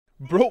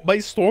Bro, my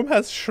Storm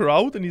has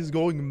Shroud and he's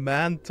going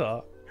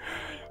Manta.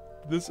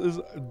 This is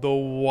the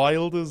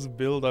wildest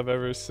build I've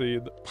ever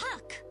seen.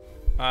 Puck.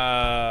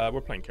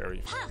 We're playing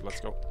carry. Puck.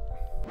 Let's go.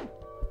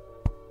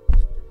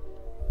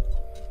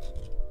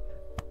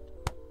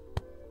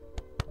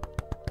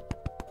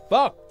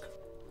 Fuck!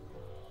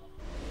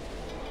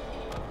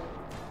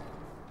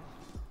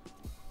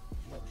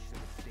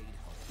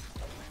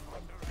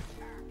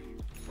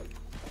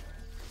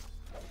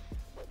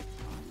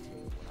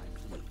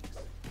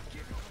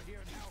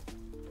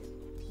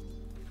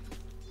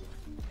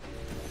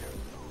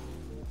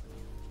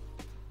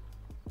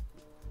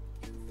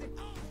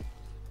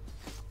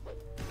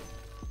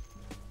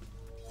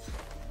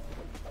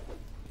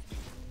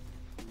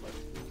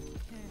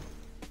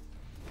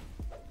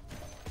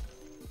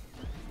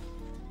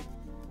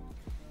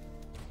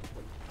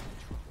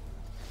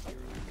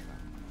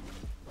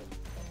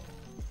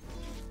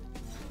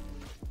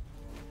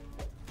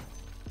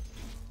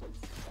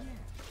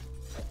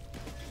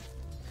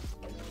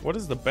 What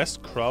is the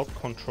best crowd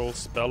control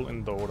spell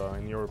in Dota,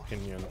 in your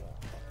opinion?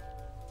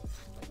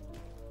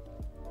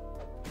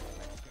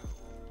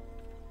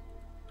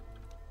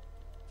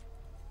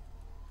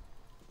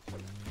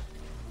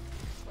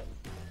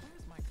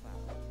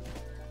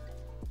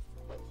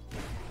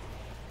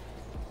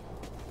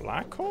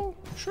 Black Hole?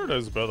 I'm sure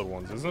there's better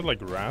ones. Isn't it like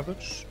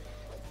Ravage?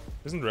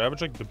 Isn't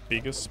Ravage like the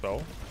biggest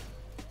spell?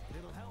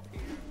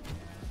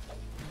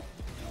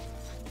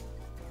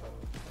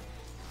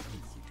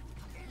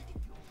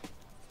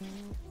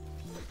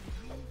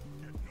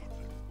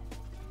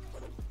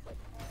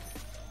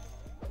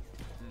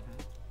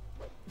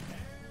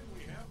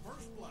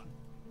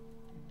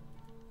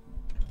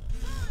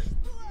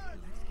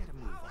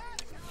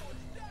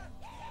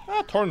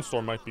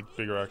 Torrenstorm might be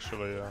bigger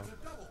actually, yeah.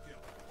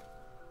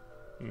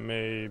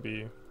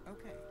 Maybe.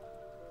 Okay.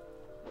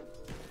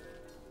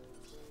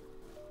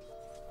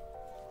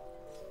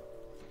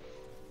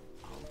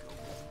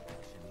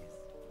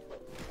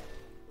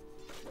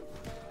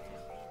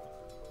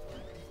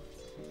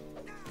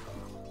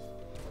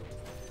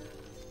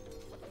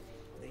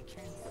 They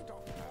can't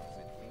stop us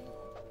if we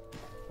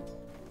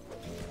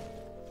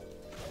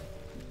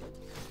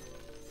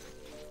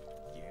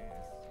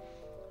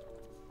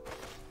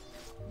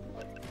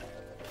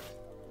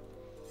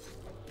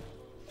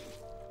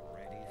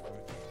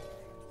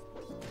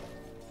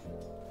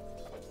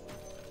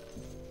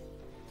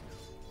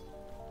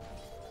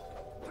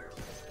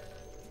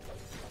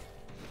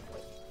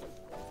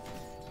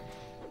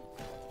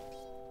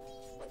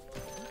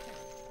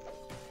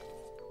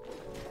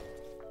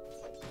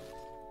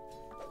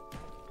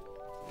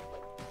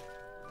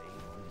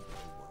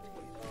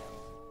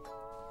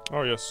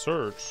Oh yeah,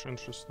 Surge.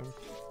 Interesting.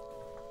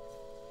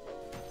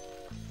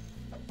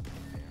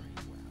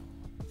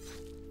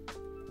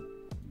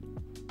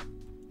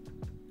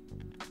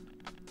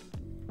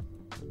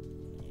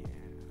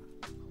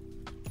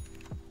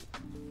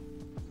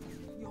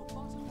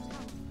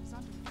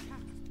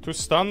 To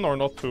stun or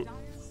not to?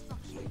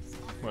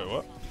 Wait,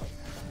 what?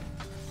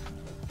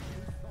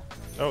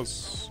 That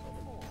was...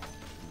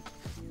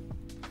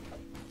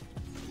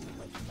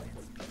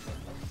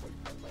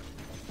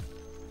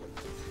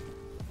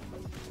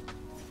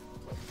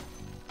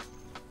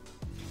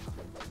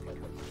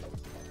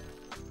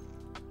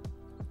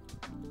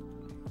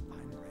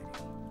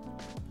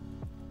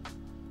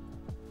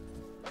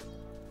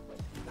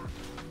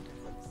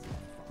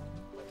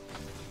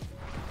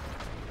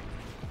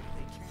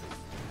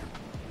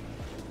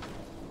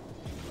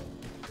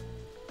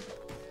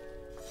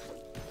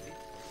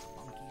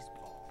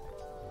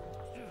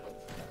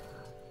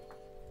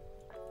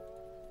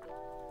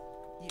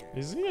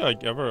 Is he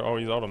like ever? Oh,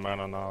 he's out of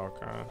mana now.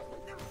 Okay,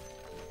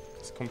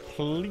 he's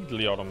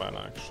completely out of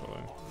mana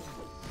actually.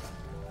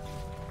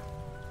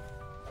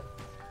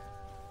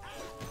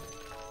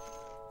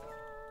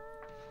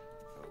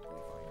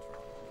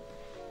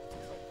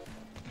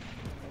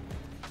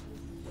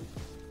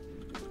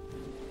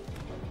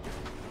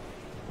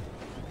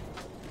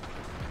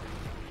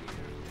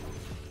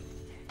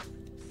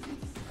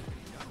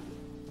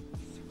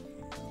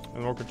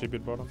 And Walker TP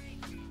at bottom.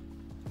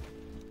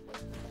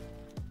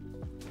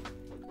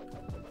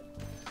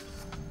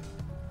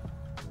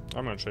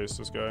 I'm gonna chase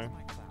this guy.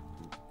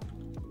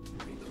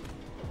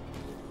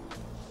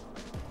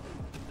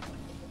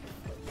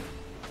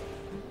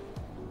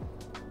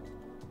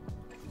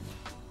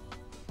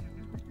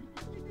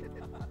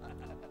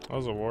 That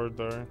was a ward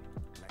there.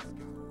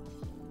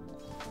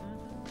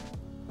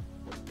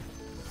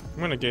 I'm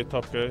gonna gate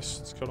top, guys.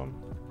 Let's kill him.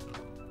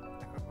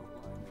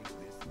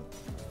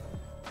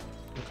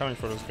 I'm coming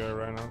for this guy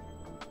right now.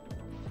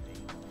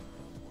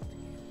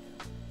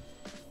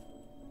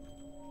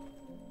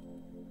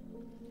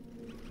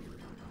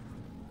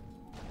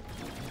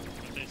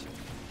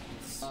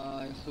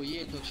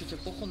 Охуеть, вообще тебе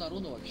похуй на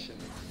руну вообще.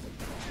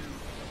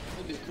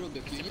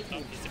 Рубик, юнит.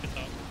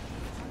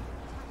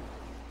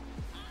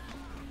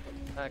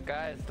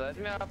 Guys, let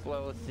me up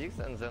level 6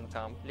 and then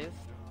come, please.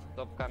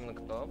 Stop coming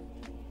top.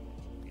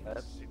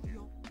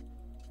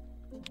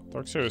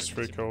 Darkseer is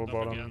free kill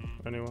bottom.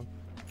 Anyone?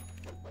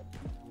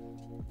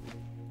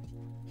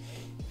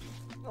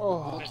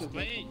 Oh. Let's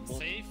play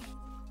safe.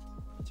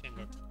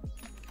 Chamber.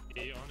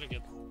 You only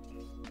get.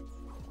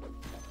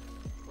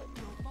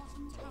 Your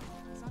bottom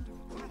tower is under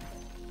attack.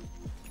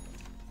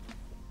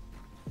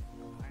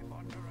 I'm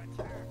under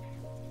attack.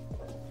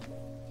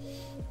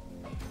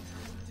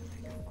 To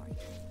pick a fight.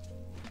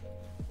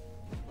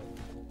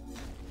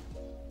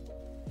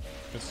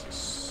 This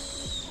is...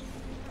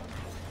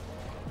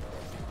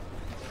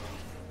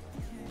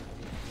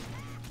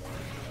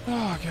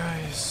 Oh,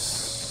 guys.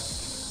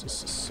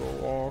 This is so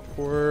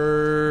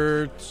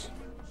awkward.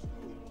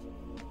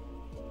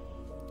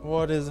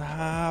 What is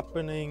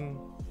happening?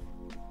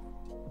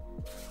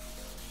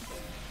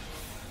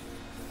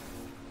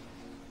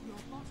 Your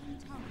bottom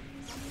tower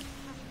is under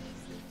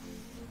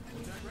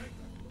attack.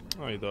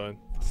 Oh, he died.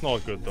 It's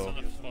not good though.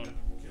 On the floor.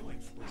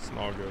 It's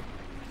not good.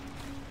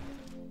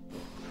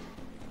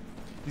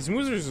 These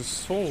moves are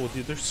just so,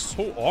 dude, they're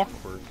so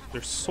awkward.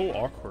 They're so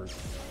awkward.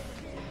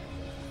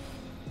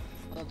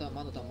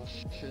 Mana tam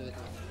masz 3.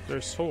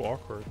 They're so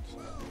awkward.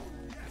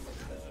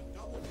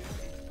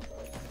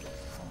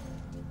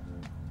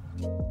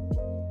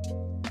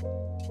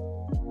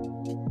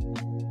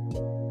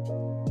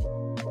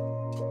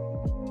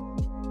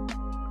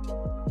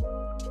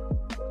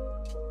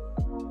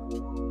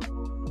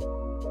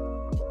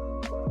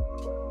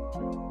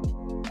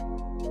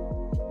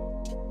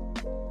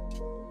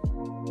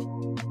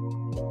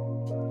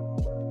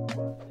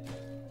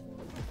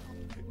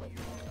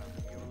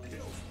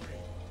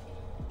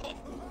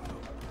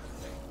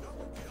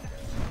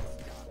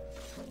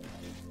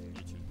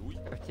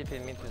 TP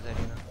mid with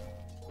arena.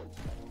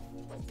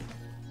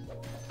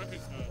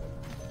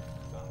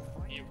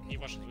 Не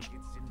ваш вышел.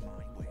 It's in my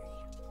way.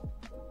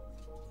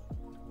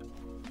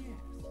 Yes.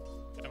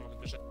 Я могу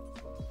бежать.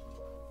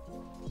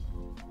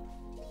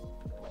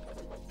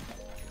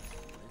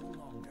 A little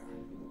longer.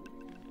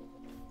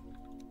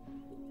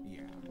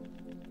 Yeah.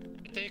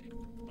 Take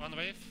one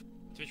wave.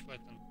 Twitch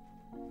button.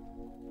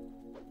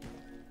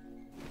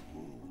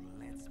 Ooh,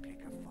 let's pick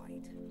a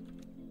fight.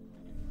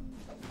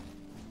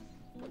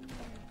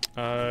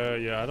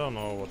 Yeah, I don't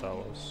know what that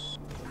was.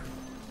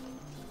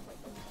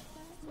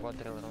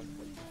 Quadril run.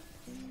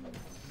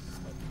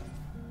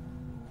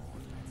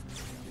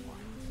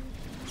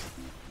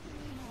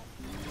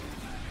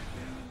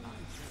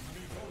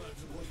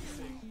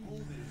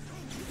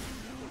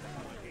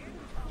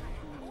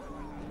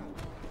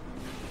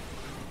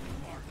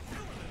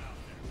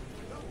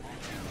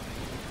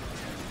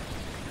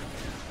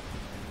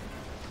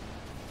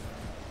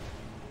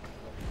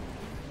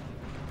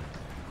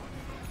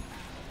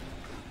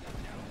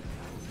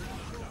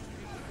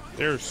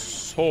 They're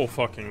so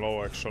fucking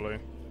low, actually.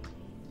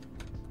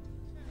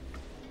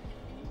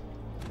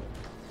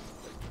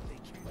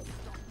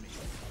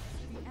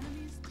 The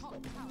enemy's top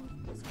tower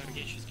is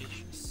Gauge.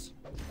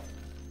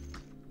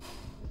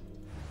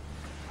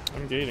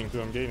 I'm gating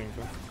too, I'm gating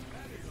too.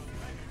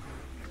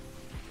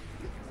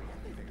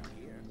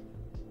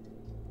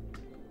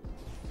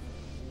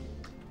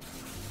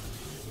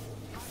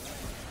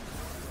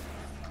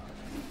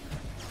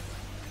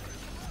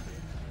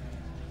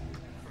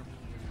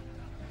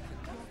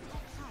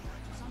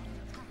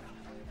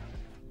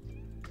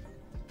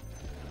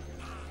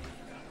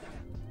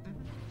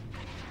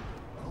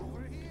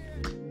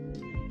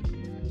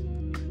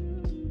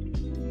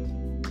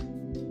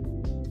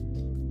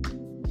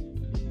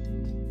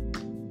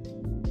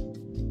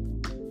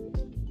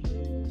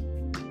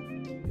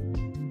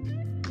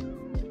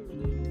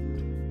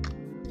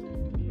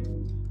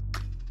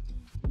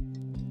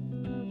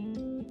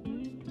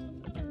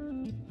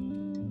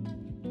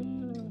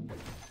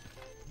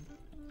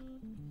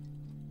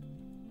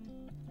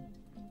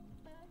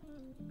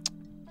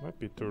 Might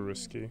be too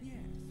risky.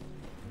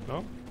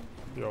 No?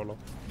 YOLO.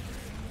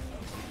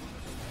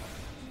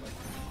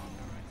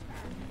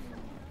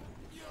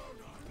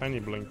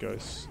 Tiny blink,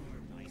 guys.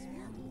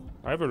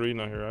 I have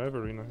arena here, I'll go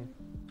high.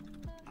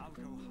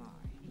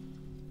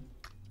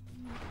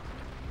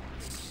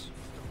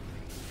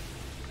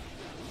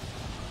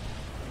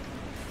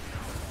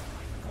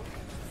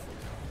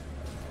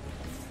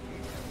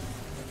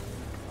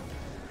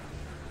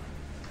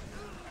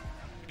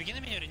 Беги на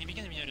меня, не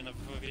беги на меня, Рина,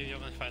 в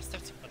Йоган Фай,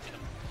 ставьте под видом.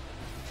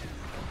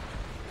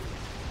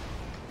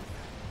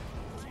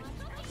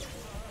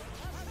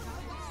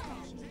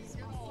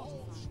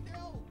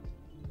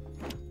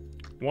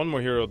 One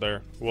more hero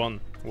there. One.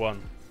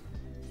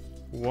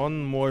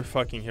 One more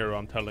fucking hero,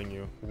 I'm telling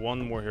you.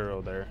 One more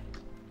hero there.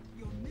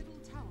 Your middle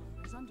tower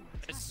is under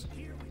attack. Yes.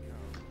 Here we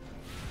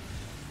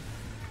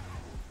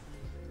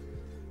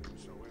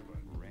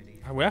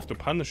go. We have to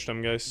punish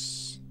them,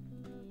 guys.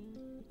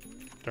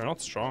 They're not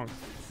strong.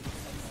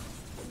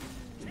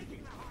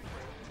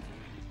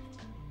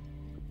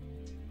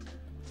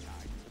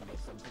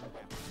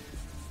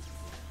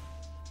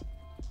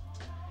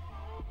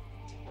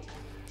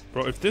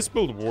 Bro, if this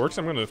build works,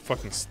 I'm gonna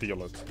fucking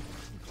steal it.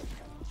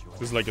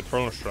 This is like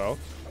Eternal Shroud.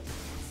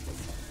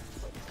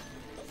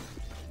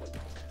 The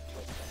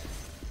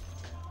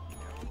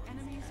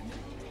enemy's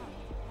middle tower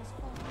has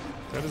fallen.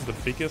 That is the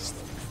biggest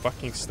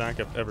fucking stack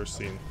I've ever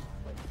seen.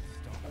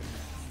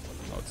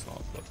 No, it's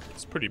not, but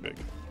it's pretty big.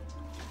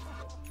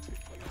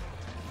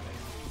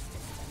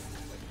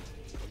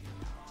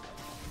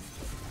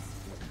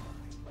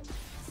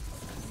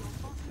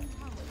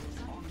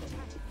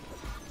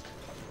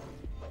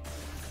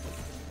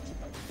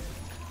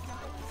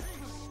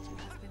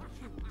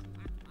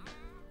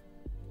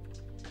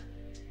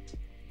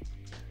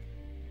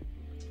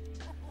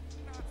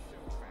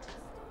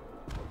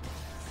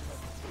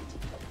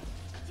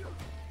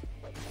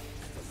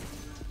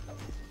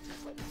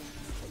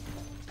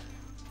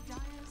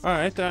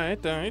 Alright.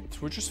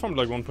 We just farmed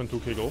like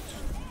 1.2k gold.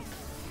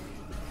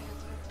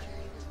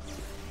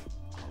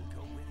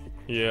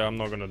 Yeah, I'm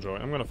not gonna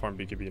join. I'm gonna farm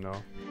BKB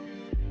now.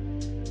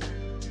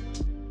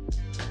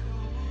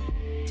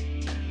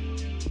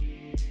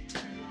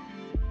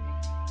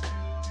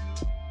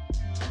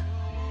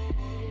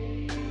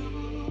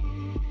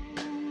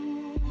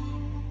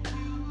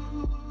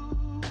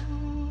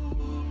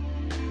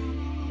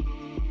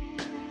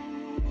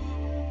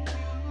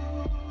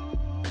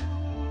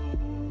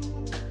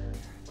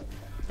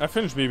 I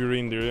finished Baby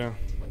Reindeer, yeah.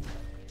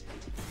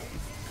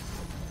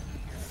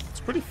 It's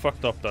pretty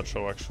fucked up, that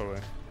show, actually.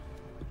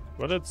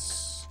 But it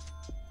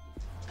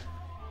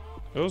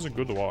was a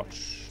good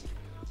watch.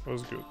 It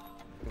was good.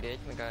 Engage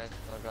me, guys.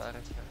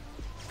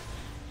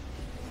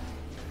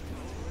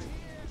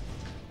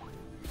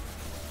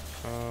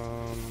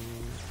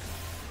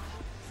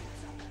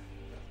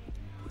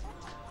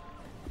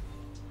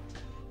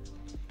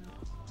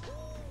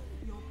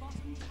 Your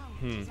bottom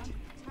tower is under attack.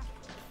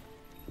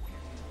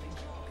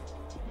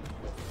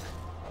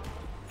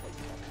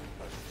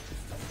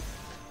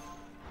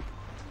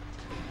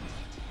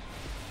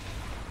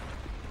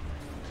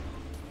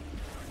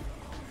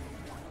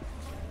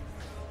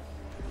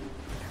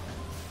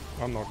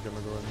 I'm not gonna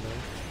go in there.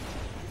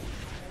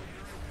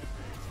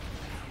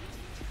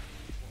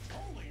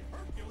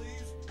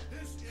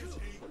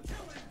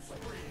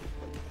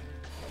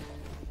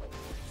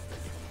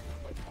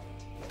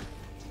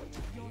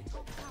 Your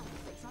top tower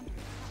is under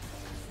attack.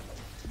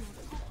 Your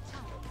top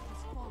tower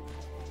has fallen.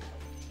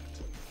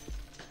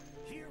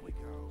 Here we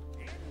go.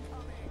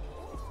 Incoming.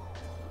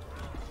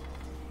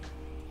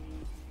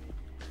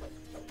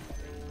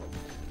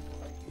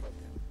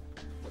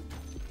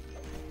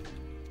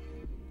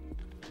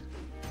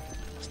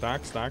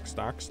 Stack.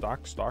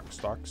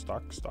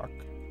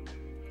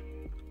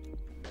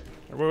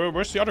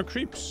 Where's the other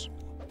creeps?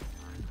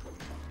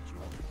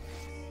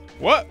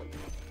 What?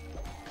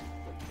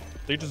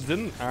 They just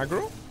didn't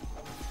aggro?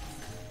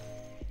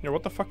 Yeah,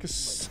 what the fuck is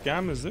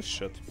scam is this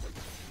shit?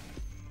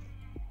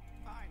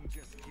 I'm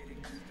just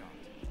getting started.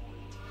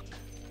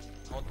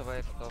 Out the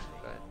wave top,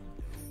 guys.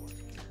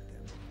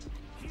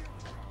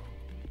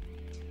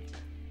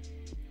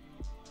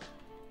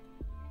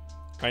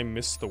 I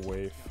missed the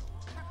wave.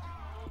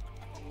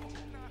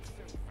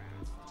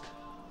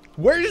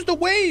 Where's the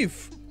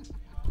wave?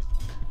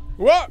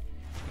 What?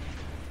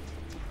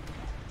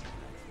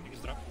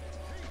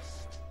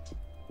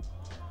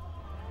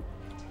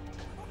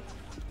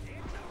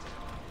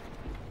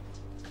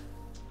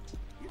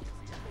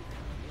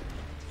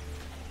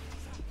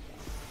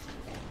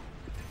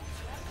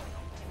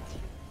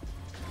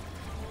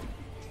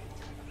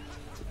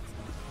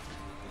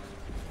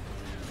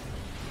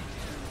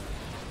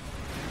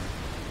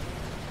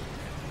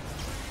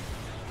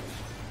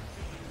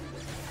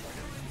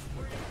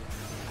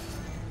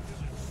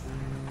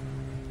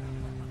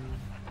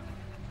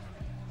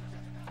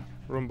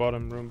 Room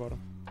bottom.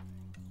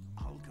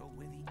 I'll go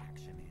where the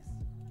action is.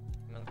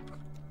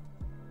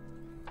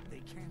 They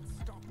can't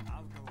stop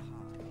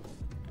alcohol.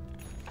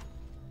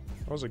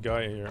 There was a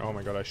guy here. Oh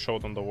my god, I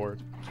showed on the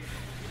word.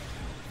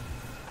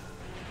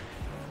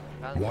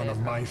 One of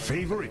my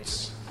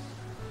favorites.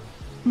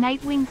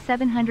 Nightwing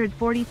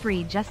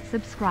 743 just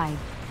subscribed.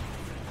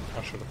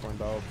 I should have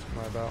pointed out.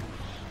 My bad.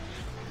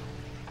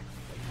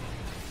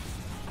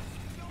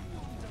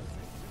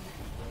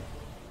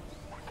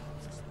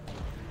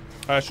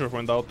 I should have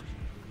went out.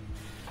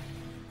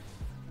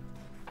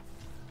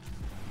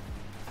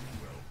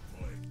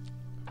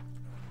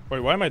 Wait,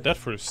 why am I dead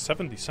for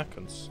 70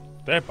 seconds?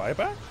 Did I buy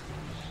back?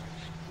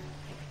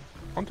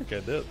 I don't think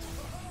I did.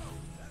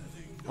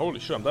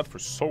 Holy shit, I'm dead for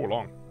so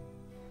long.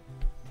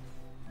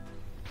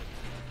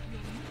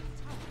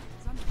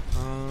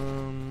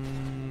 Your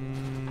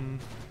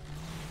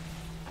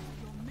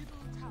middle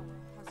tower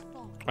has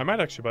fallen. I might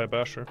actually buy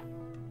Basher.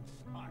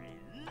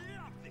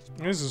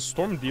 This is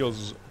Storm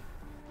deals.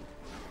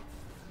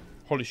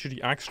 Holy shit,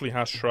 he actually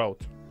has Shroud.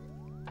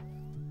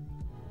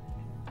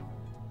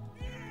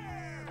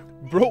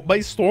 Bro,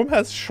 my Storm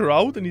has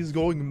Shroud and he's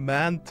going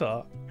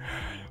Manta.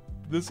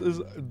 This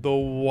is the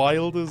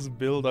wildest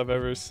build I've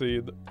ever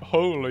seen.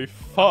 Holy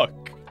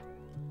fuck.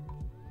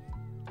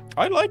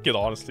 I like it,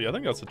 honestly. I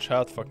think that's a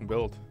chat fucking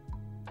build.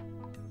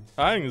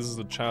 I think this is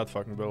a chat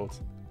fucking build.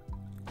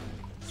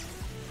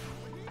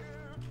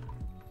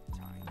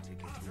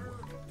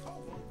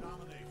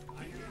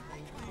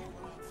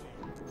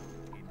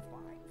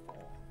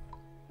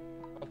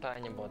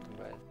 Tiny bottom,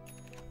 guys.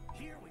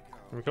 Here we go.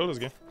 Can we kill this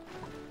guy?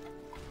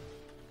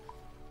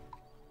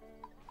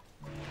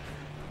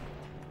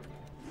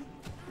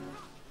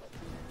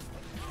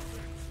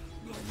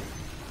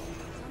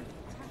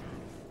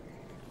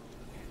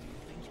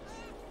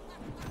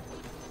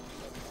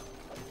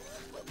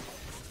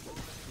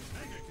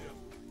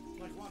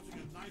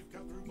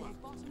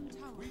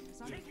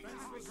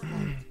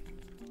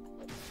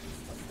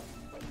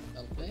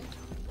 Help me?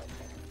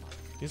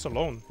 He's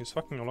alone. He's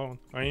fucking alone.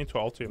 I need to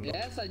ulti him.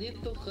 Yes, I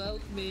need to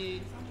help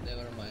me.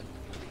 Never mind.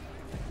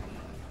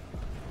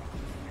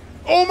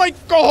 Oh my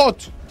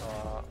god!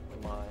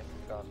 My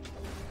god.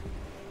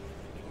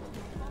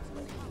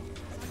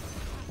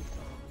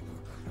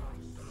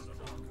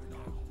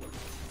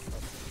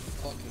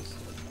 Focus.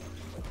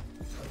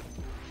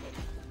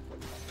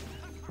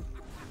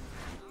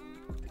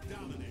 They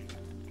won't know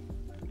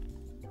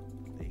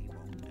what hit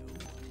them.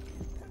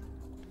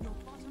 Your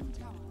bottom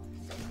tower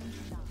is going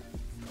down.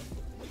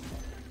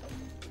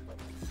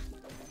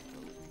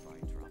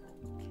 Fight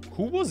trouble.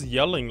 Who was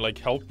yelling like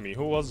help me?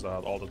 Who was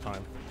that all the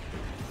time?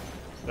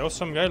 There was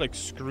some guy like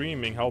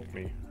screaming help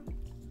me.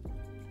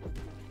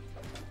 Very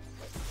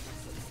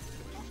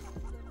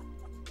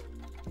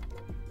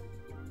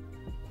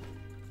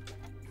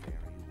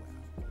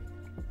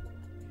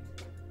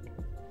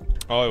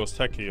well. Oh, it was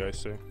Techie, I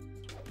see.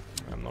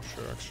 I'm not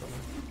sure actually.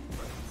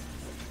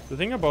 The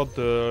thing about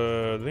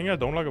the thing I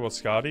don't like about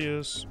Skadi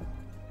is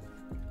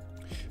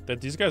that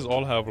these guys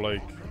all have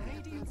like,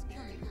 Radiant's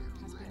courier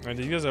has been and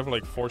these guys have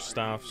like 4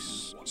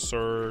 staffs,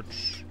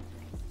 surge,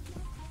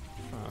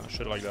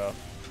 shit like that.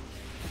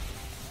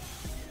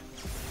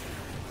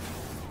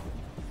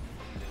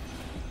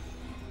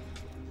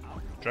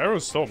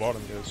 Gyro's still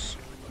bottom, guys.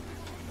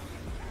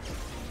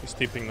 He's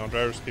TPing now.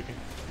 Gyro's TPing.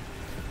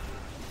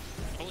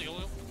 Hold, hold,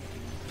 hold.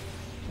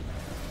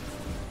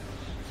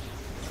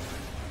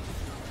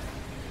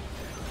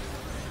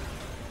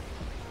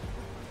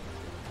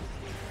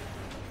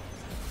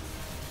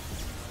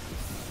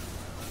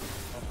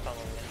 Don't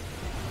tunnel me.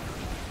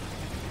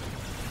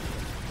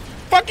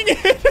 Fucking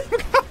hit him,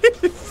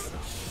 guys!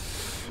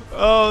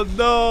 Oh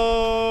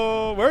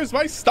no! Where's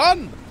my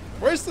stun?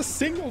 Where's the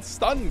single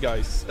stun,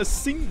 guys? A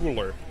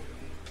singular.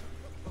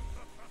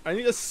 I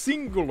need a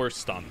singular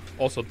stun.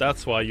 Also,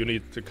 that's why you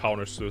need to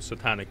counter to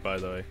Satanic, by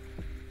the way.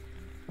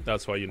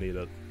 That's why you need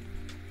it.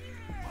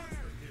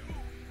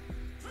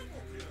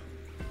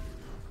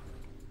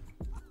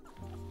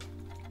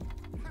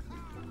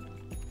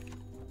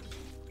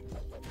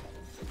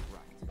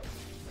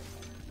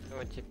 Do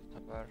a chip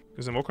topper.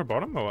 Is Invoker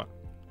bottom or what?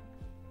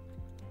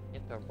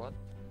 Hit or bot.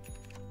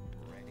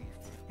 Ready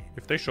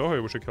for If they show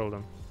her, we should kill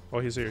them. Oh,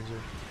 he's here, he's here.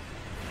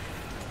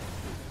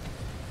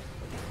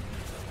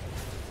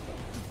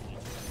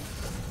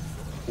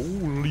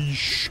 Holy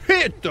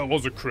shit, that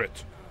was a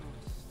crit!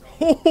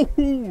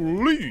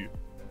 Holy!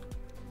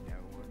 no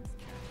one's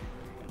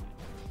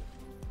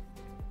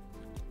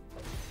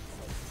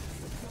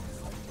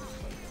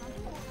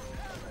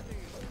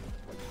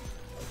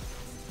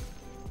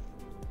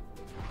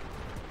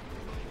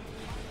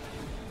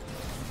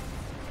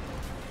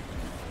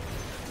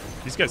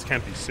These guys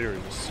can't be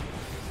serious.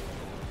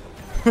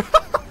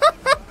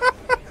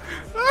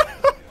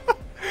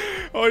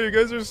 Oh, you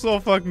guys are so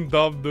fucking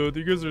dumb, dude.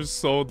 You guys are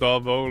so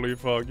dumb. Holy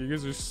fuck. You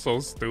guys are so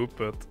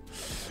stupid.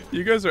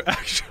 You guys are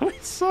actually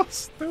so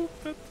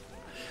stupid.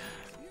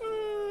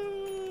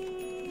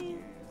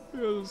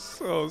 You're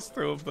so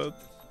stupid.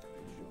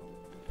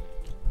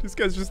 These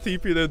guys just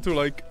TP'd into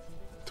like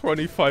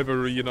 25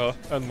 arena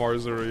and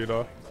Mars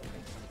arena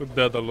with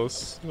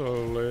Daedalus.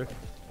 Holy.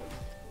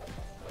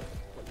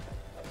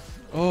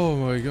 Oh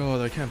my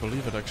god, I can't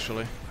believe it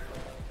actually.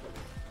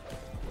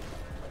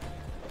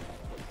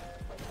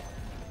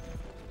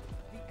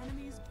 the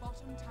enemy's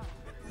bottom tower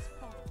has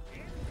fallen.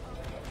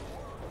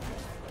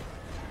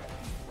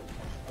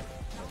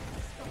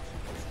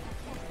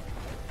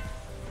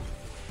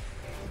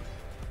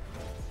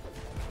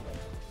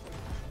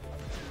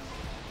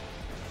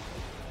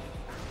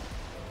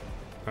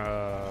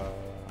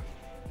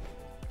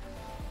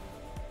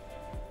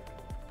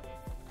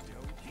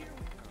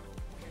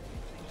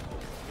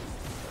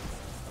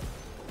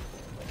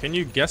 Can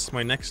you guess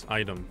my next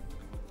item?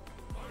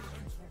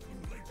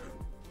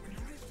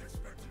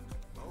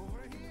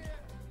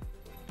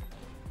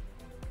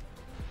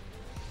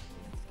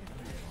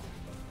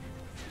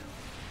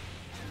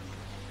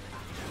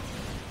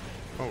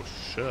 Oh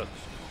shit.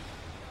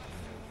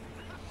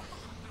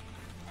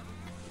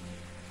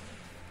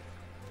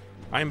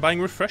 I am buying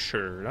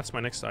Refresher. That's my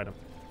next item.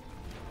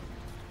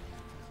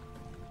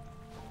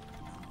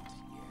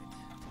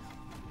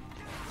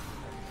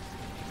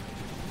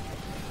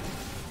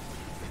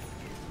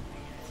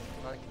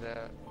 Like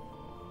the.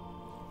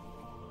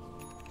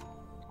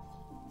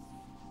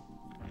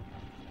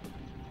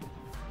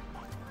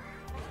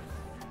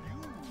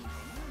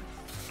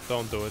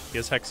 Don't do it. He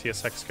has Hex,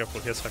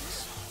 careful, he has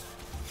Hex.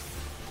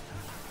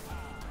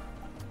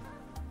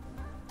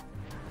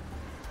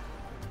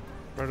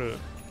 Brother,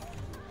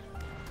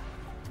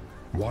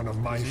 One of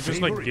my is he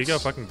just like favorites.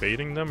 Giga fucking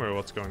baiting them or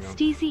what's going on?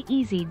 Steezy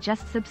Easy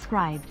just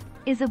subscribed.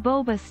 Is a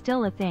boba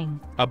still a thing?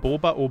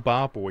 Aboba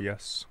Obabo,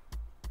 yes.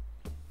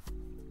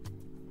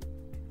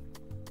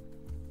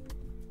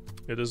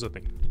 It is a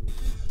thing.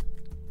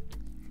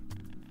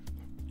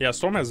 Yeah,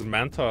 Storm has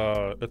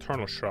Manta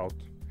Eternal Shroud.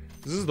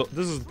 This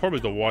is probably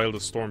the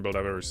wildest Storm build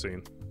I've ever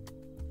seen.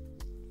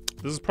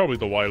 This is probably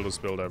the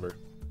wildest build ever.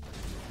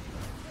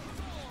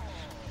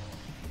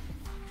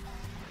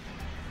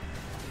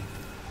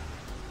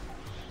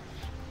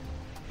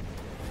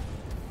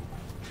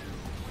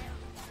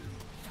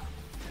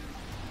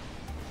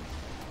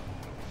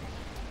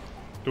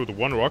 Dude,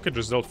 one rocket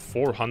just dealt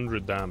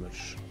 400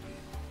 damage.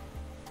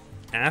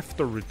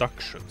 After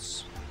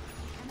reductions.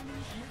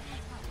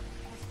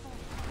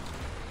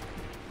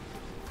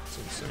 That's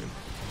insane.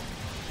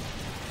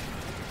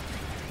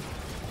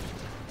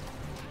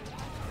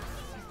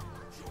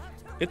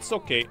 It's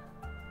okay.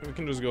 We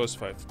can just go as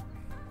 5.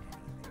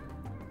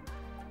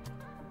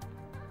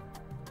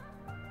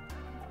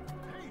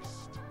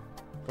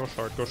 Go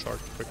short,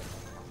 quick.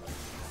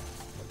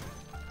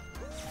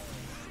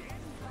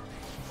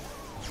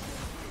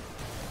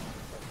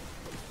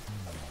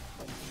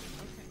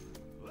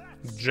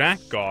 Jack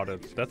got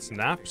it. That's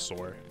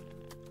Napsor.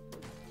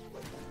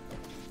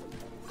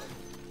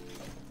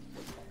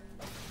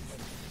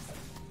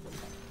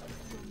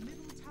 Your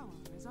middle tower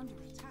is under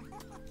attack.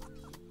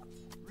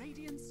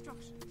 Radiant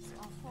structures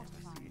are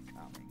fortified.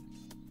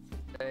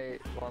 They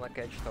wanna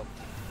catch top.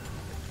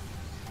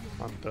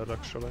 I'm dead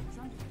actually. Is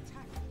under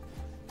attack.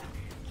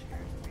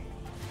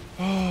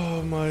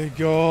 Oh my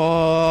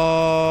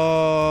god.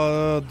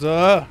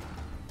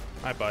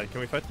 Hi, bye.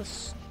 Can we fight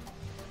this?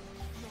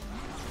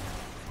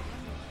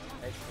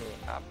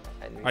 HP up.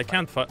 And we I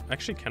can't fight.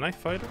 Actually, can I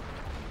fight it?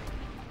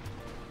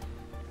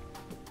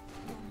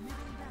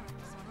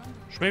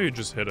 Should maybe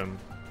just hit him.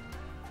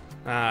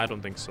 I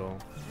don't think so.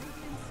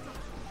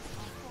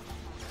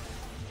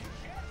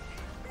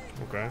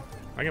 Okay.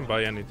 I can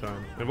buy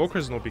anytime. Invoker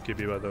is no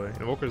BKB, by the way.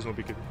 Invoker is no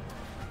BKB.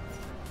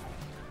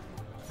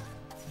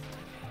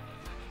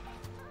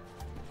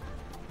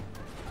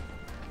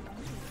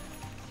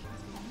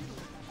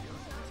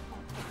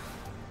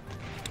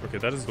 Okay,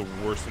 that is the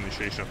worst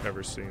initiation I've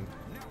ever seen.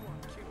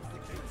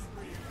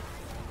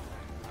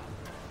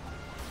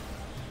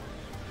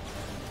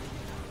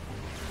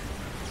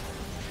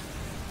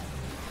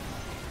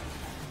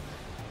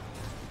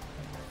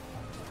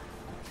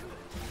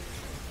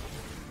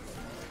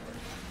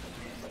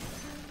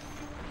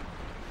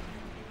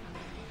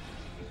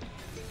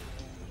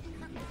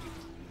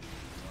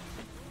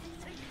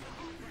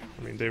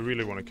 I mean, they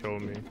really want to kill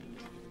me.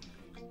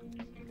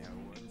 No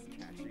one's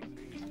catching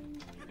me.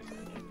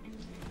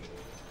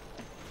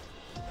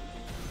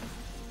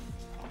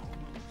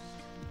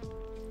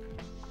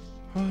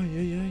 Oh,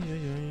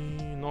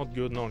 yeah. Not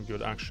good, not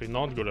good. Actually,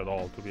 not good at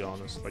all, to be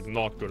honest. Like,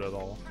 not good at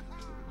all.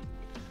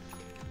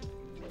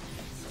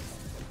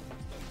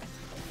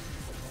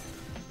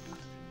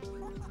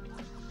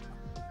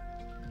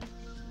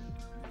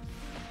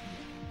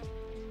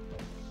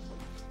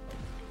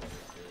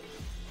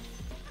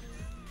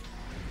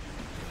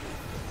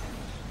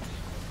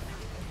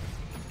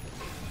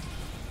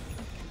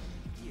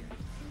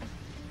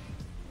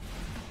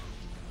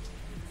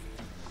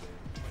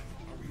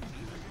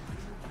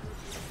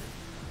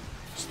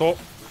 Stop.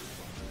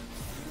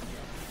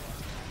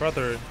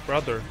 Brother.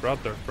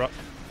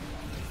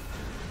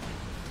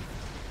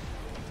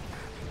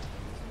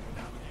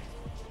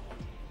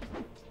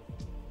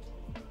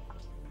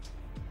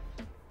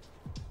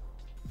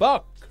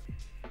 Fuck.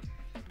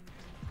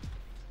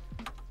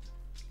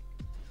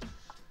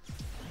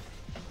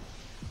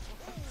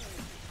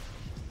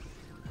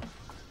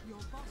 Your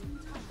bottom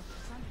tower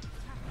is under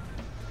attack.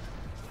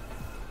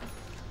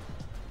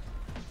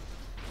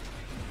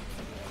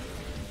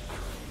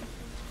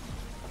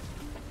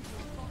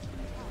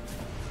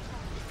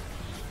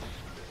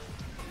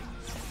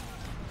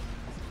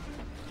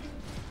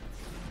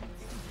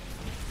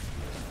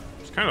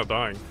 He's kind of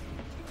dying.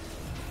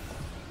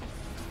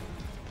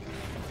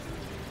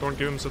 Don't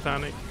give him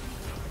satanic.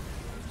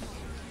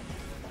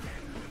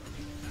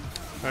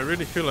 I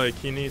really feel like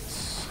he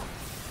needs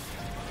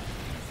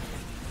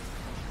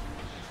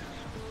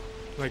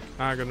like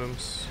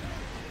agonyms.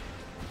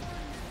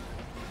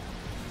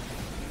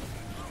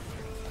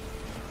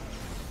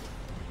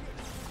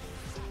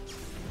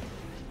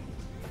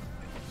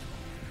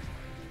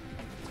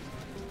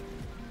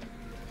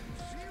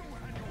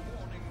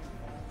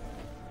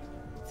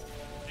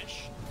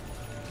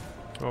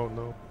 Oh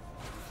no.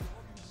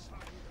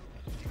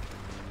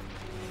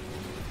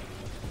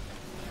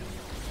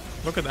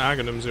 Look at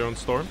agonyms here on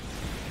Storm.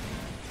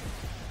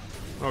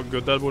 How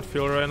good that would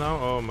feel right now.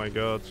 Oh my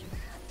god.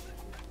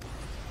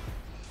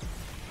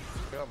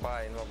 No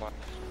buy.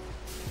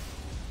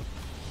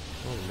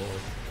 Oh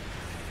lord.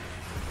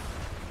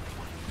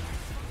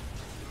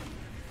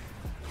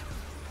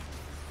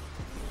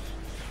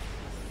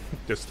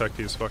 This tech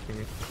is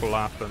fucking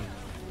clapping.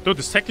 Dude,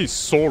 this tech is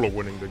solo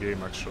winning the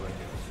game actually.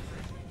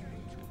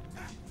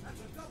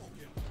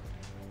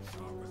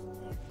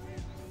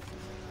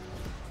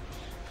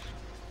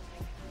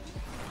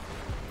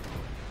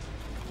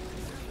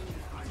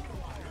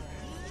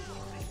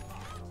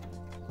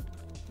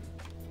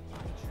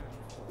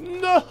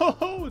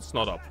 No, it's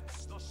not up.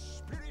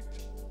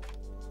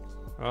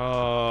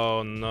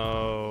 Oh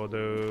no,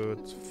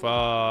 dude.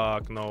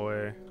 Fuck, no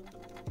way.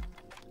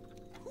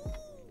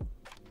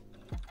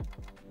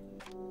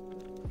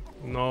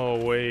 No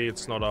way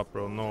it's not up,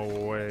 bro. No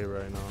way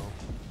right now.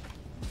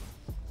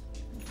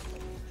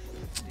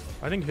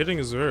 I think hitting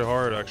is very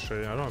hard,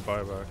 actually. I don't have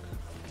buyback.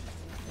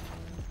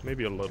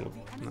 Maybe a little.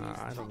 Nah,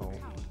 I don't know.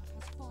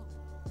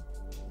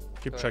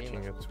 Keep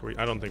checking it.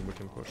 I don't think we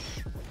can push.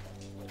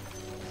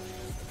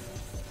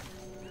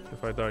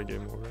 If I die,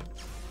 game over.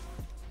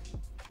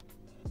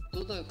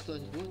 Туда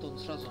кто-нибудь будет, он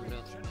сразу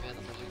умрет. Я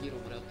на даже Гир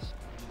умрет.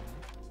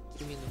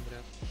 Имин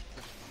умрет.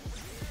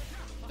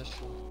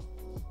 Хорошо.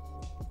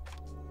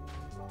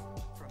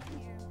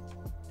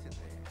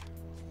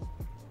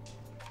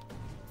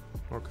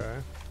 Okay.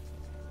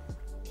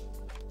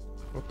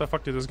 What the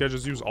fuck did this guy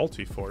just use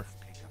ulti for?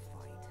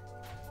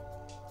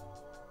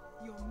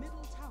 Your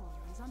middle tower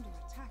is under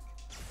attack.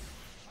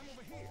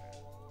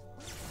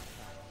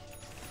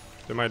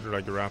 They might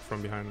like wrap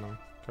from behind now.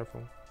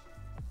 Careful.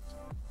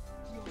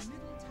 Your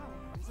middle tower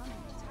is under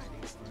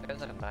attack.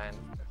 Guys are dying.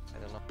 I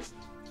don't know.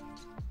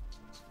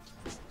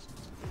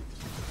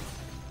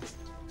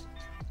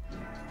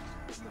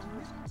 Your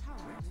middle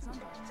tower is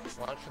under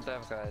attack. One should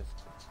have, guys.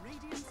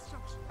 Radiant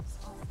structures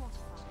are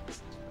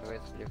fortified.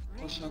 Wait, leave.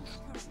 Roshan.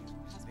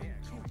 Has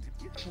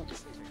been killed. Shot.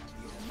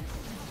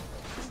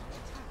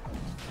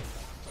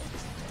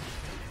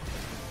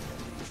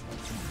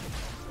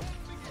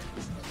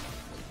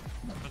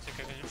 Don't take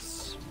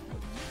against.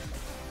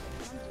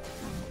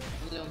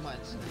 Only on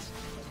mines.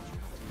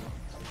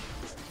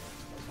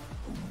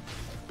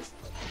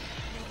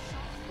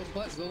 Go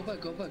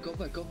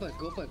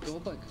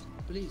back.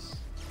 Please.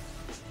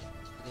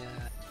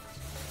 Yeah.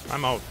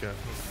 I'm out, yeah.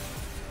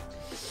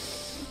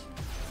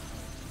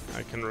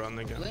 I can run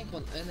again. Blank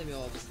one enemy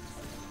out.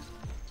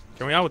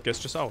 Can we out, guys?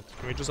 Just out.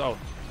 Can we just out?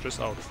 Just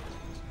out.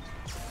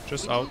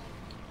 Just out.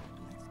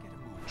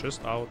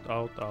 Just out. I'm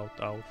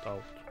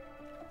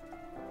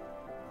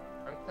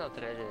not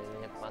ready,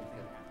 we need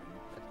mantle.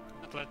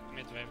 Not let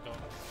mid wave go.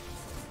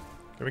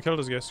 Can we kill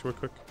this guys real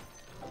quick?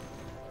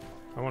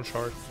 I want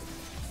shard.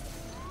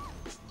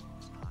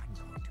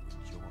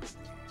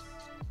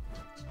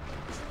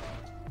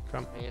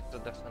 Come. We need to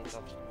defend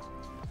top.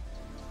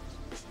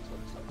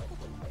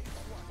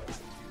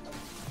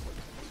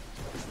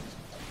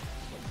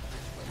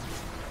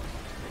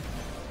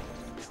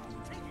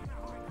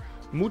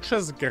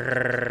 Muchas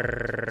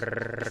gracias.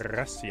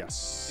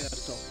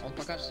 Что? Он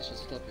покажется сейчас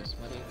в топе,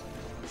 смотри.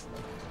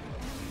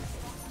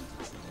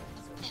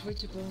 Можешь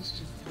выйти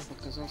полностью? Он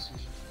подказался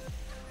уже.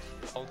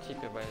 All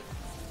TP bait.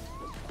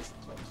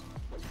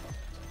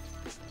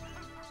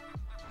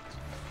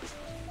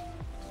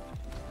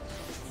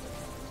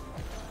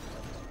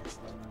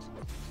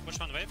 Push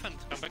one wave and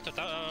come back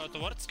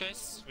towards,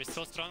 guys. We're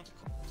still strong.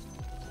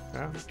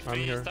 Yeah, If I'm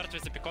we here. start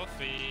with the pick off,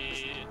 we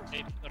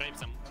rape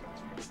them.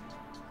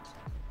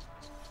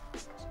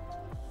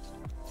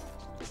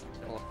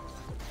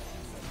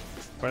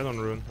 Fight on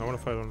rune. I want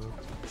to fight on rune.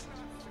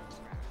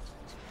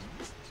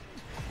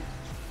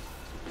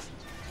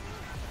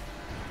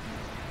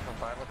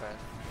 Survival,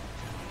 guys.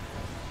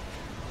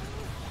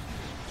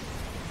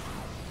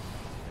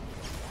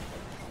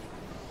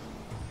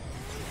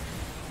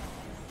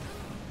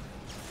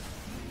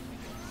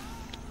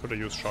 Could have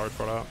used shard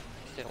for that.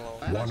 Still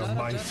low. One of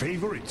my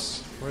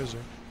favorites. Where is he?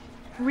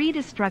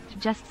 Redestruct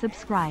just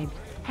subscribed.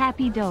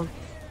 Happy dotes.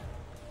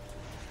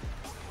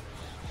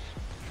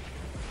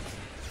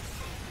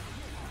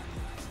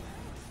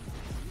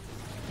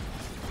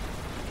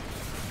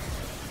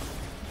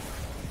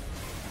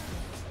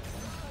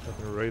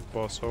 Fucking raid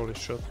boss, holy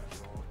shit.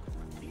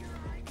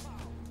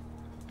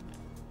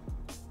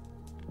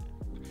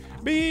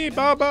 Bee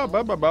ba ba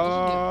ba ba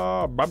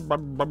ba ba ba ba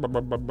ba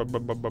ba ba ba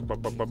ba ba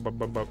ba ba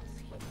ba ba.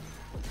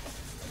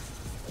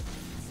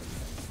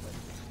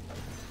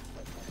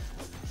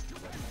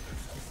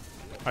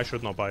 I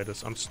should not buy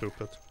this, I'm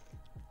stupid.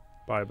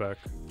 Buy back.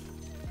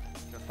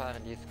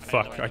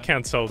 Fuck, I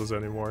can't sell this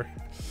anymore.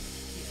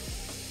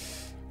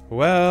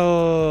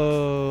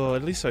 Well,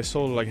 at least I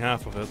sold like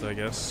half of it, I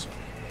guess.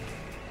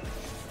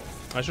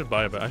 I should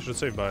buy back. I should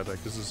say buy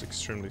back. This is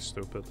extremely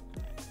stupid.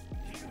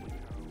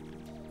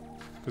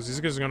 Because these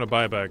guys are gonna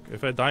buy back.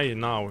 If I die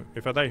now,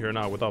 if I die here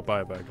now without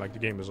buyback, like the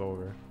game is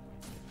over.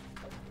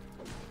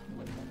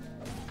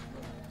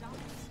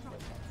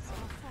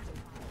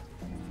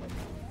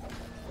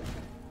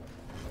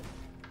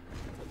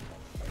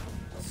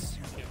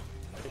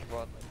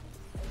 What?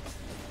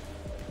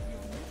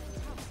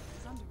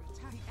 Is under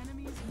attack. The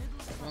enemy's middle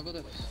Могу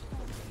деф.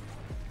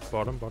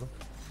 Bottom, bottom.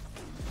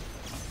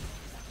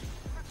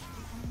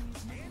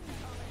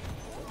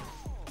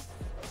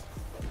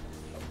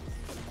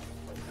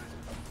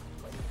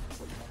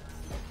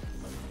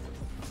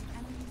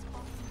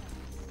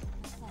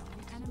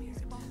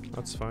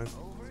 That's fine.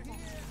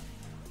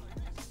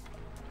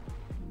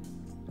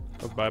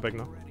 Oh, buyback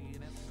now.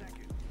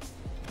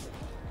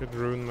 Good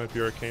rune might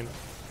be arcane.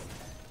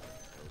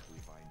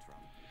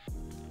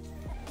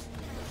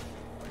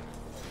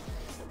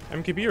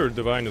 MKB or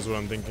divine is what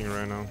I'm thinking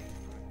right now.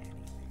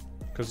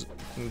 Because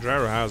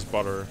Gyro has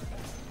butter.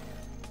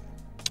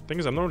 Thing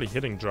is, I'm not really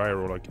hitting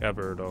Gyro like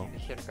ever though.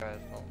 Here, guys.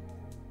 No.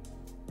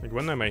 Like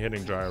when am I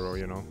hitting Gyro,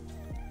 you know?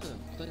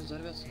 Кто-нибудь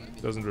взорвется на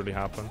It doesn't really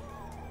happen.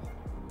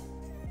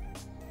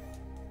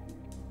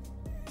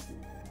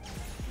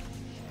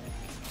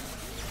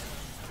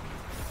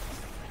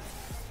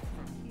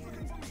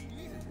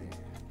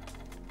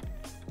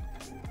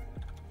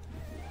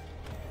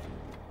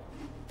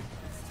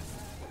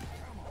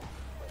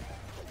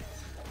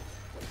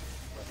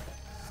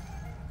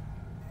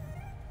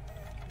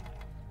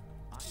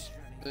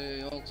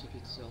 Ult if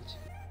it's ult.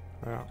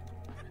 Yeah.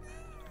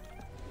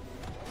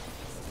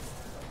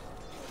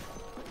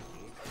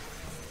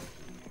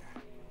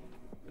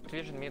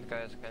 Vision mid,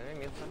 guys. Can we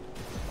mid them?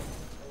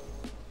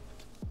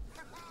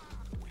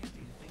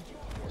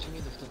 Чи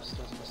мидов там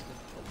сразу поставь?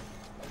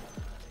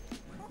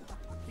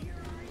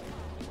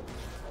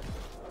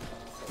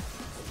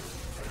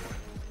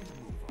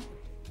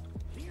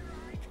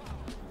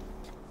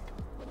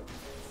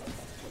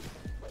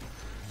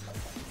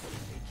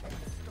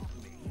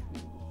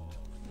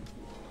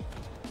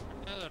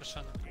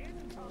 Roshan.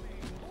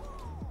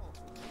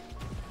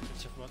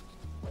 What?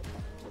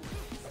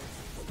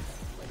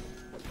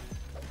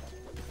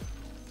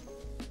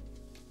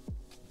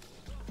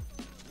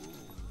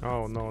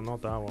 Oh no,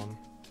 not that one.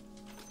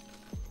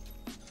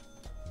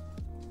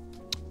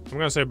 I'm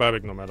gonna say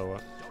buyback no matter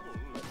what.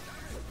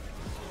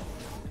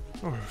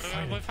 Oh,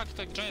 We fucked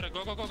like Gyro.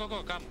 Go, go, go, go,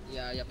 go. Come.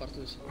 Я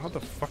портуюсь. how the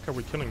fuck are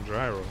we killing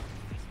Gyro?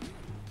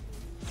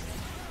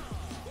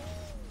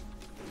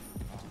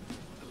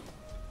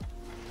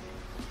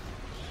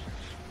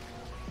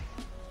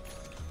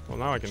 Well,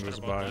 now I can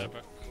just buy it.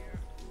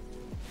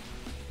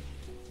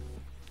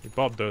 We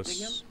bought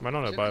this. Why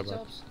not a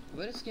buyback?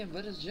 Where is game?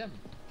 Where is gem?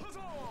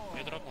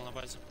 Я дропнул на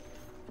базе.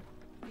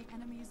 The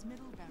enemy's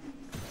middle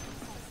barracks.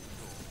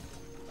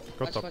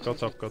 Go top, go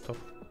top, go top.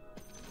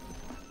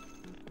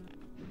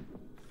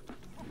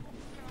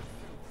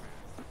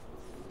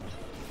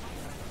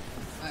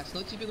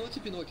 No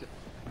TP, no kill.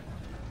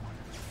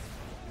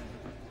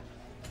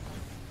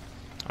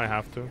 I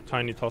have to.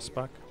 Tiny toss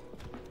back.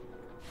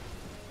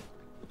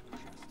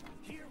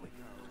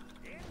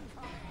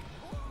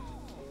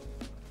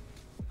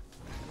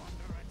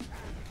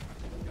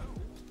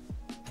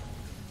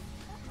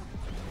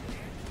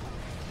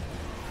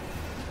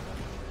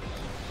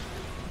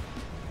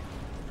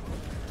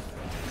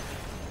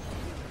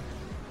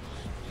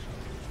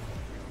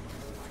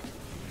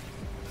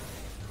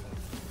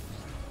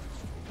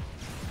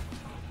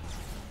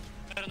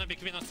 No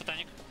big win on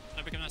Satanic.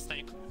 No big win on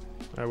Satanic.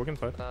 Yeah, we can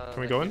fight.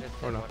 Can we go in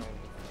or no?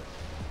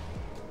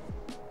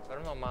 I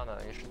don't know mana,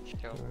 you should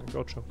chill.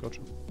 Go chill, go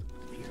chill.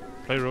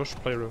 Play Rosh,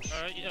 play Rosh.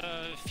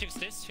 Fix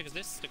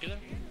this together.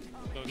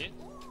 Go again.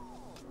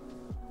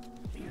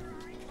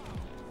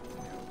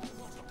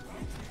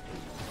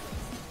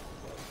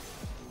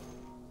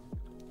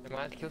 You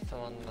might kill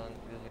someone on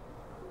music.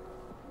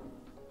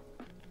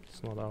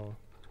 It's not our.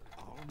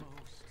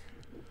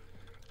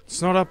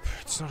 It's not up.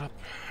 It's not up.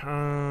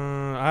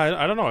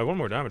 I don't know. I want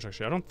more damage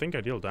actually. I don't think I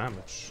deal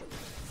damage.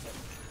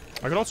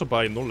 I could also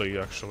buy Nully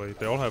actually.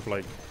 They all have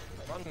like.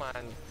 Don't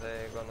mind,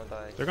 they're gonna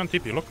die. They're gonna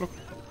TP. Look, look.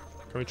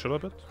 Can we chill a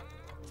bit?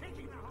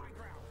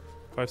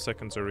 5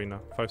 seconds, Arena.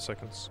 5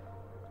 seconds.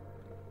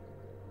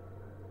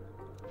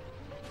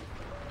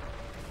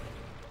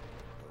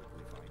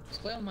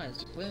 Just play on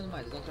mines,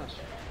 don't rush.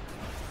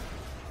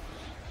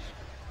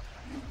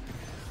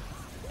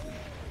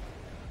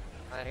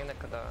 Arena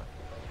когда.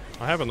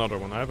 I have another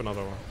one. I have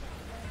another one.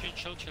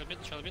 Chill a bit,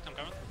 I'm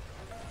coming.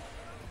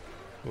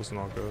 It was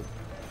not good.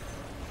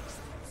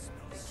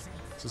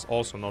 This is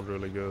also not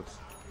really good.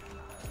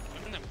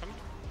 I'm coming.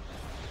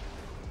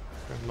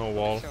 Okay, no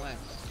wall.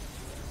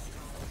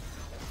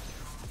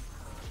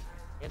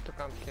 Need to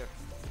come here.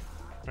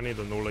 I need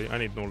a Nully. I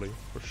need Nully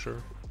for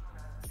sure.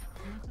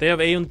 They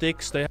have Aeon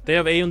Dix. They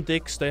have Aeon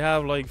Dix. They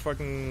have like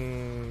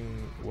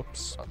fucking.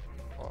 Whoops.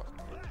 Oh.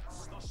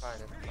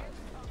 Fine, it's fine.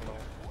 No.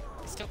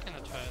 Still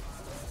cannot try it.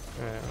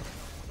 Yeah.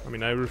 I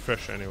mean, I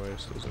refresh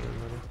anyways. Doesn't really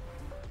matter.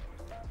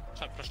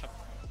 Rush up.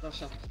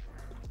 Rush up.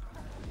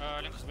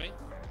 Link is way.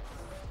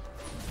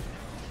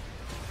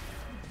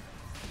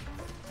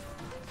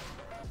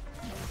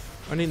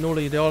 I need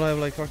Nully. They all have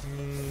like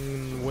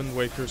fucking Wind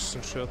Wakers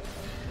and shit.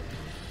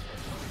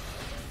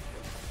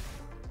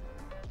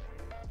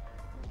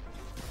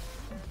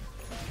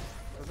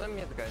 Kill them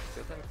mid, guys.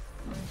 Kill them.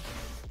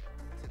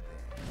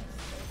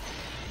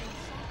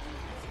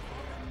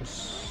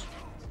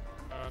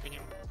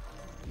 Vinim.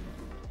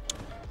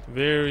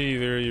 Very,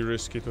 very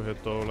risky to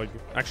hit though. Like,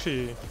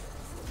 actually,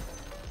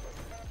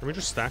 can we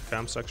just stack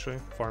camps actually?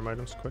 Farm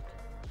items quick.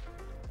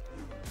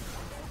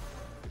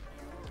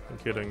 I'm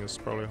kidding. It's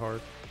probably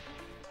hard.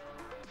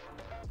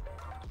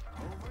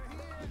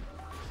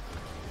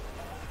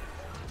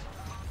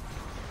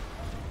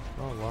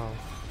 Oh wow.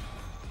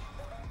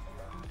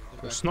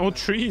 There's no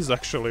trees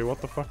actually.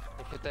 What the fuck?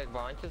 If you take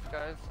bounties,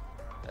 guys,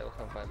 I will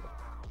have buyback.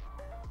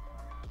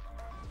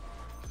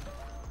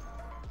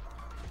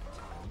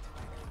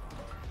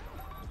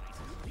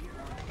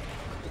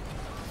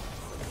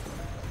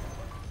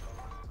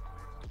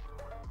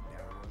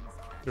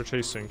 They're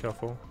chasing.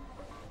 Careful.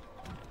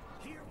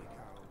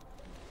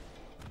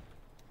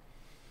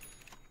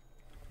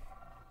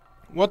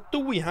 What do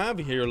we have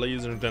here,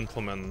 ladies and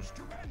gentlemen?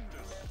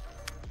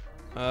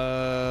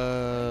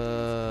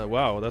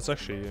 Wow, that's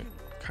actually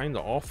kind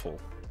of awful.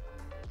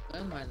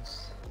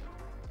 Mines.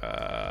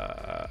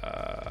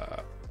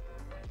 I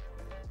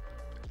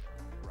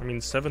mean,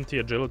 70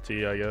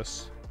 agility, I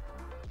guess.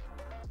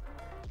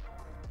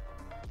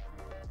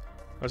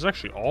 That's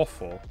actually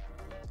awful.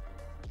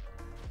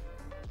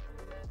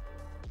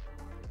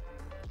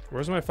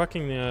 Where's my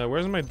fucking,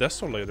 where's my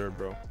desolator,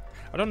 bro?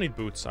 I don't need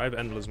boots, I have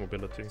endless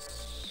mobility.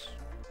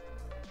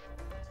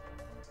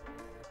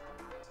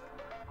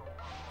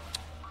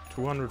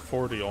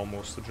 240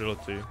 almost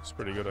agility. It's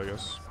pretty good, I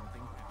guess.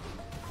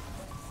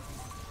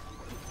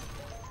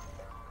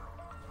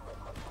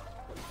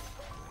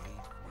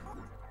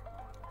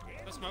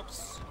 No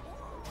smokes.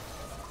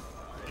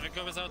 Can we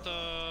go without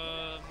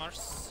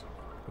Mars?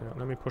 Yeah,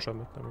 let me push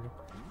on it. There we go.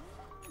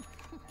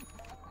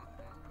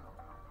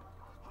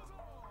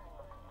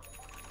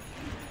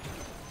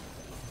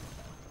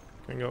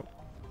 Can go.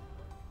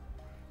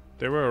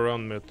 They were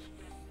around mid.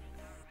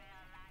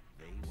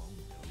 They won't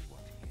know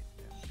what hit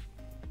them.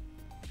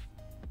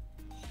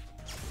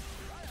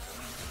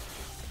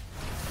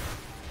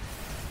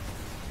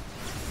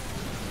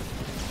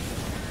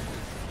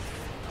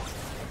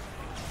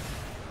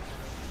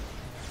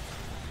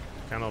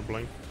 Cannot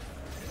blink.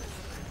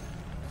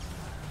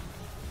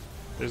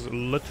 There's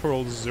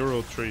literal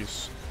 0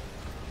 trees.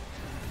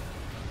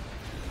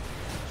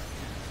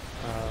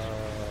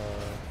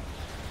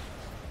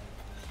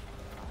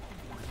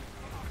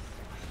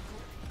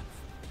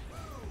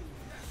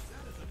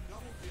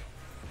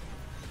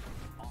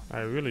 I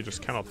really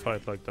just cannot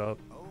fight like that.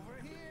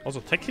 Also,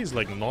 Techi's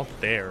like not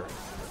there.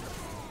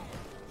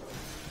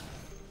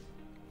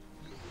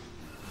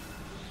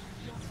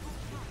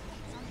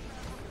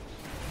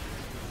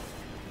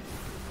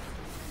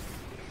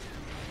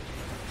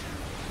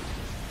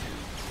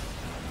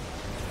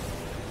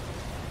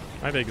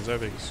 I Vegas, I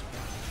Vegas.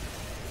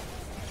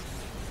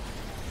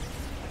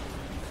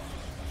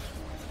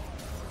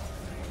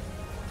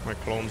 My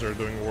clones are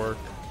doing work.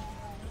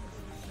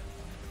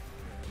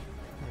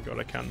 Oh my god,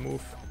 I can't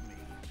move.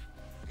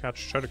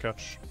 Catch, try to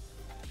catch.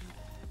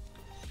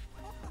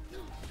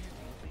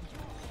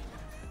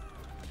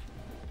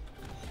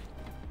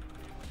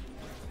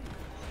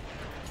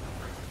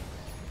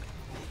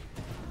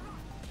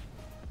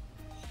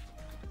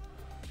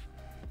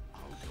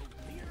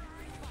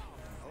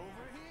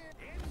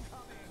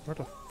 Where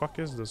the fuck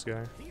is this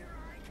guy?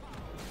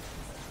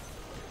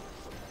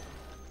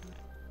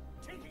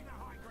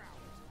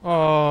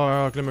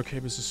 Oh, Glimmer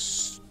Cape is the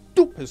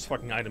stupidest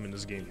fucking item in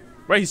this game.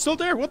 Wait, he's still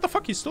there? What the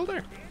fuck? He's still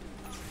there?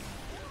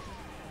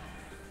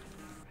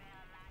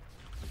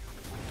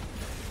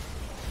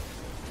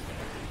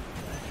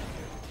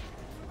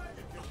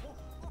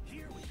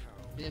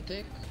 Didn't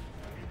take.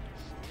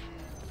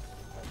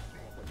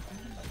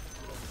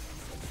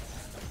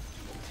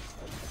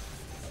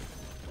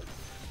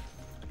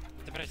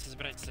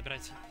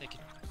 Забирайте. Take it.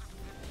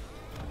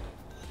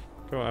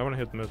 Go, I wanna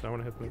hit mid, I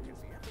wanna hit mid.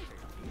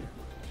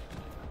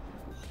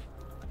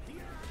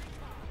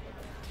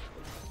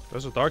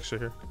 There's a Darkseer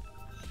here.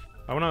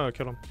 I wanna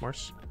kill him,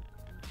 Mars.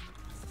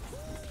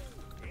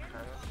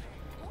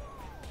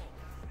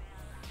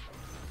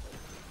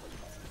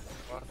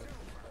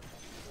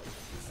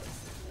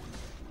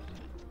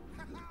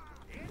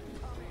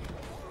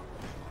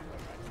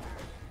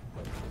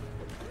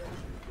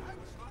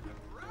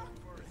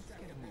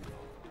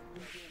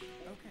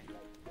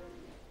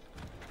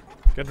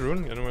 Get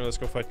rune, anyway, let's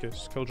go fight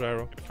guys. Kill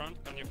Gyro.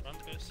 On your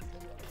front, guys.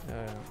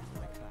 Yeah.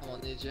 I'm on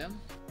the gem.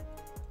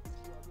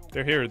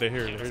 They're here, they're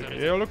here.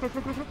 Yeah, look.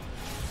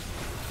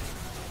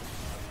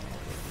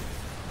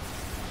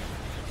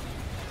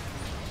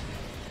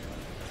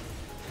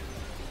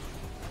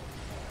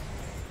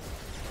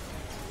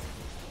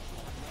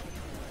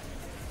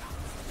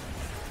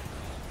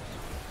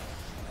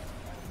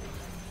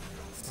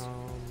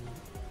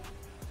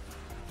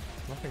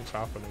 Nothing's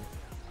happening.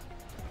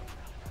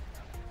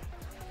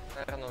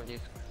 I don't know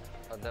disc,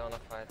 but they wanna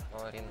fight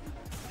no arena.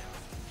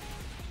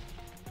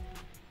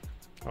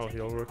 I'll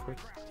heal real quick.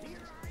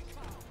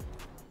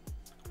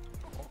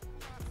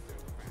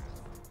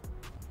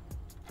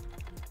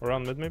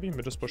 Around mid maybe?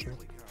 Mid is pushing.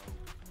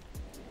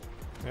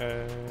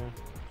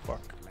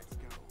 Fuck.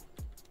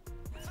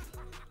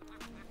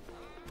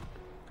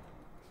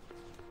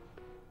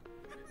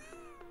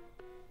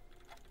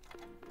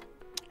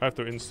 I have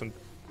to instant.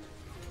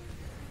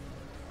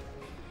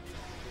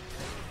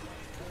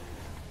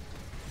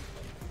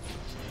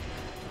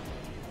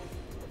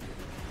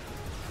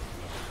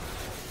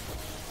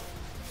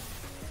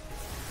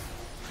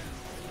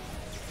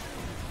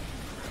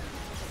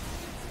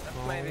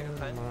 Maybe Oh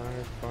fine.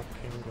 my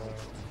fucking god.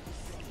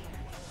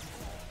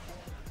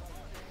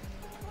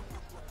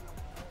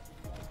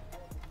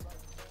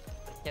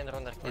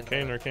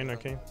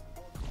 Arcane.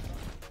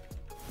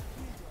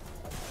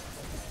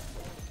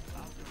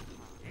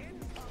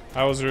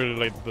 I was really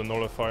late to the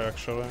nullify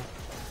actually.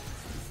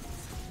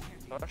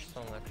 Rush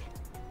soon actually.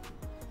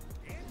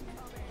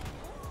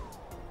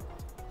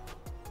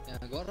 Yeah,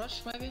 go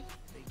rush maybe.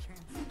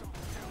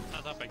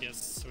 Not up, I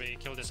guess. We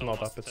killed this It's not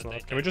almost, up, it's and not they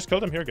up. Can we just kill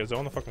them here guys? They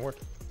wanna fucking work.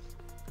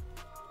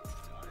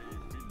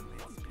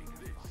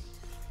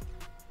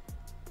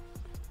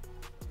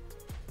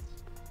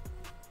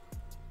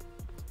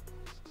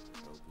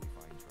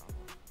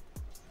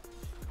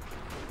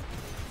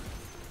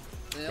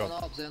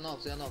 They're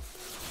on off.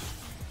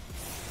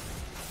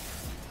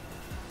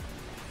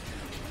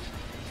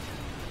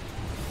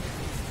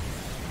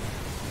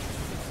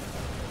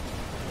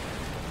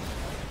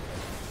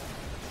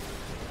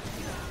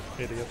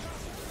 Idiot.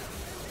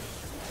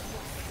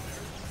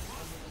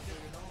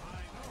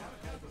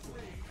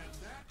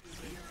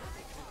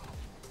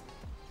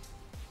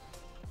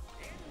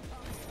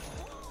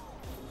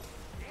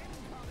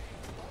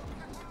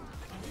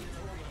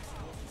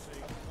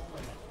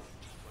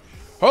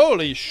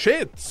 Holy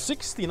shit!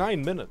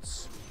 69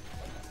 minutes.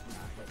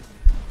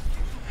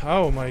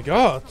 Oh my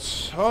god.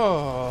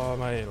 Oh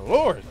my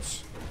lord.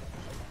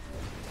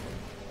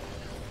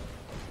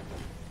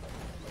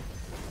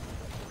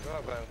 You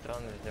are going to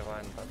run with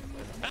divine, but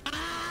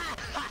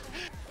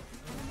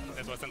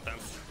It was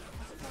intense.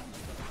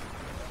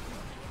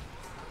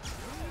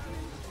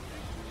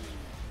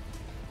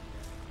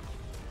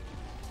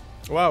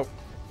 Wow.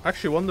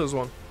 Actually won this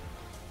one.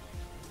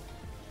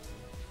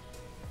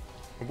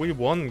 We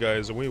won,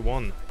 guys. We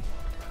won.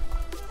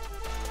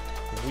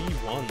 We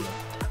won.